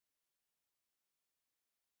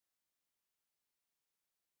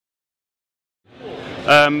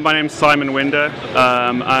My name's Simon Winder.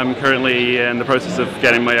 I'm currently in the process of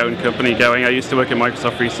getting my own company going. I used to work at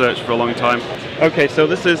Microsoft Research for a long time. Okay, so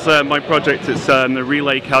this is my project. It's the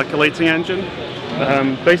Relay Calculating Engine.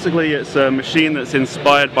 Basically, it's a machine that's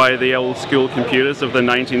inspired by the old school computers of the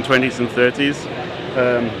 1920s and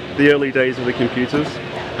 30s, the early days of the computers.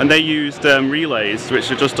 And they used relays, which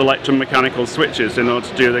are just electromechanical switches, in order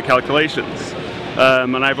to do the calculations.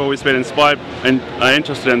 And I've always been inspired and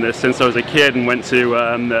interested in this since I was a kid, and went to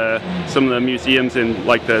some of the museums in,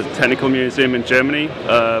 like, the Technical Museum in Germany,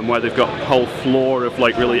 where they've got a whole floor of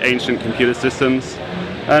really ancient computer systems.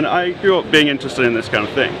 And I grew up being interested in this kind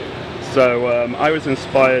of thing. So I was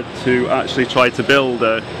inspired to actually try to build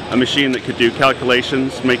a machine that could do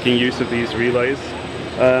calculations making use of these relays.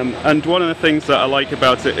 And one of the things that I like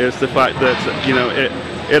about it is the fact that, you know,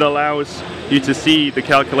 it allows you to see the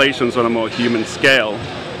calculations on a more human scale,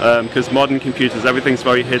 because modern computers, everything's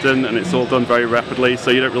very hidden and it's all done very rapidly,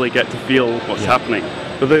 so you don't really get to feel what's happening.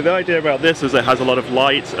 But the idea about this is it has a lot of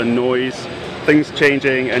light and noise, things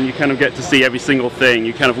changing, and you kind of get to see every single thing.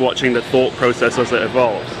 You're kind of watching the thought process as it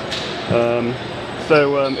evolves.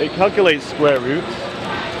 It calculates square roots.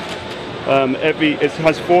 It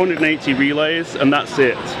has 480 relays, and that's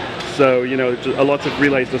it. So, you know, a lot of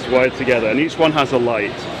relays just wired together, and each one has a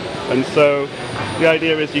light. And so the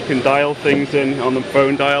idea is you can dial things in on the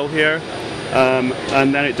phone dial here,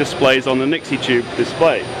 and then it displays on the Nixie tube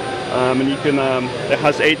display. And you can, it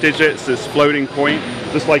has 8 digits, this floating point,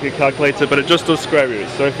 just like a calculator, but it just does square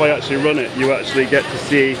roots. So if I actually run it, you actually get to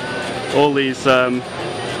see all these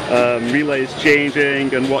relays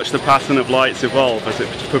changing and watch the pattern of lights evolve as it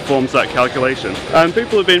performs that calculation. And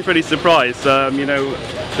people have been pretty surprised. You know,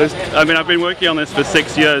 I've been working on this for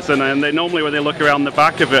 6 years, and they normally, when they look around the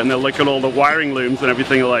back of it and they look at all the wiring looms and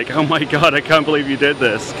everything, they're like, "Oh my God, I can't believe you did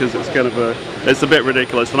this," because it's kind of it's a bit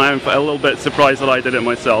ridiculous, and I'm a little bit surprised that I did it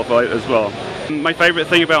myself as well. My favorite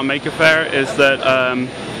thing about Maker Faire is that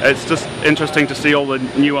it's just interesting to see all the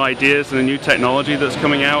new ideas and the new technology that's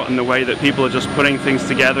coming out, and the way that people are just putting things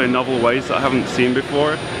together in novel ways that I haven't seen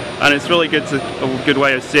before. And it's really a good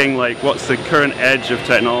way of seeing, like, what's the current edge of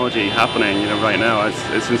technology happening, you know, right now.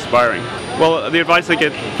 It's inspiring. Well, the advice I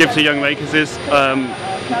give to young makers is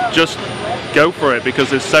just go for it,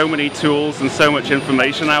 because there's so many tools and so much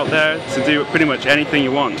information out there to do pretty much anything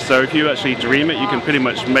you want. So if you actually dream it, you can pretty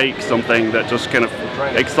much make something that just kind of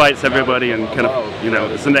excites everybody and kind of, you know,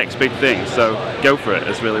 it's the next big thing. So go for it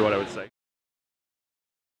is really what I would say.